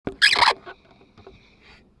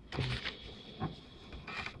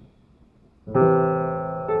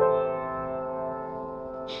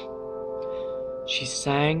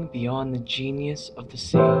sang beyond the genius of the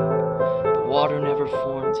sea. The water never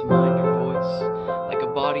formed to mind her voice, like a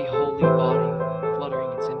body, holy body,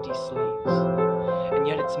 fluttering its empty sleeves. And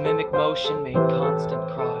yet its mimic motion made constant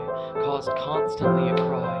cry, caused constantly a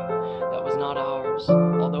cry that was not ours,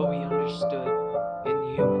 although we understood,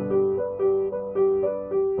 inhuman,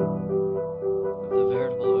 of the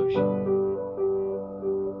veritable ocean.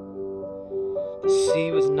 The sea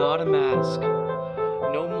was not a mask,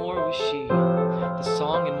 no more was she. The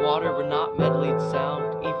song and water were not medleyed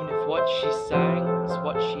sound, even if what she sang was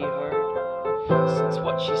what she heard, since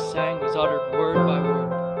what she sang was uttered word by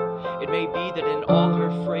word. It may be that in all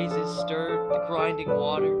her phrases stirred the grinding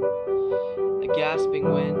water, the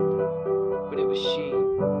gasping wind, but it was she,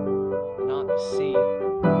 not the sea,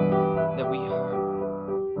 that we heard.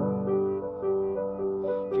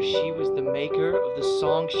 For she was the maker of the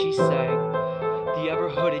song she sang. The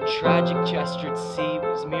ever-hooded, tragic-gestured sea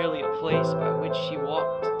was merely a place by which she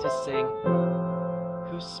walked to sing.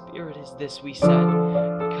 Whose spirit is this, we said,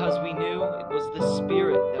 because we knew it was the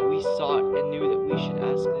spirit that we sought and knew that we should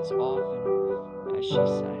ask this often as she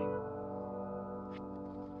sang.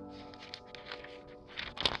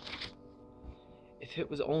 If it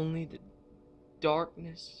was only the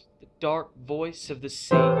darkness, the dark voice of the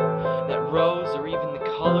sea that rose or even the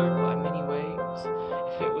colored by many waves,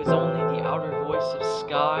 if it was only the outer voice of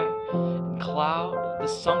sky and cloud, the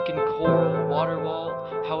sunken coral,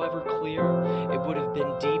 water-walled, however clear, it would have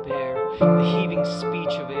been deep air, the heaving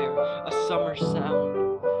speech of air, a summer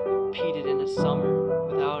sound, repeated in a summer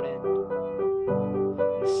without end.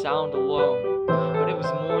 And sound alone, but it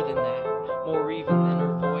was more than that, more even than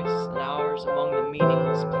her voice and ours among the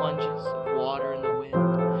meaningless plunges of water and the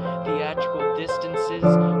wind, theatrical distances,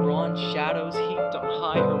 bronze shadows heaped on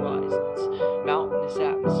high horizons, mountainous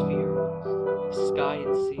atmospheres of sky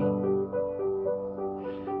and sea.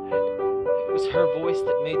 It was her voice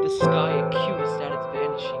that made the sky acutest at its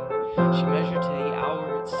vanishing. She measured to the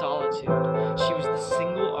hour its solitude. She was the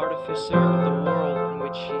single artificer of the world in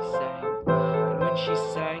which she sang. And when she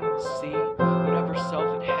sang, the sea, whatever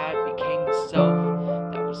self it had, became the self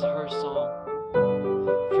that was her song.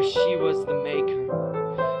 For she was the maker.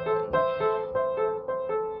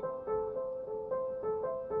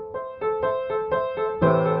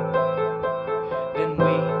 Then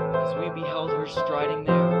we, as we beheld her striding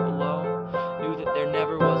there alone, knew that there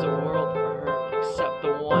never was a world for her except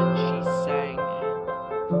the one she sang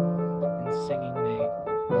and singing made.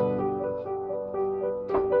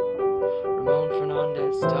 Ramon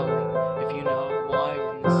Fernandez, tell me if you know why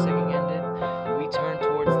when the singing ended and we turned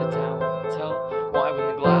towards the town. Tell why when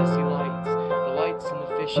the glassy lights, the lights in the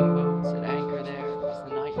fishing boats at anchor there, as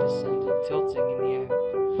the night descended, tilting in the air,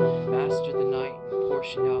 mastered the night and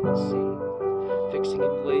portioned out the sea, fixing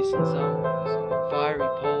in blazing zones, fiery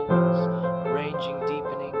poles, arranging,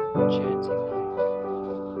 deepening, chanting.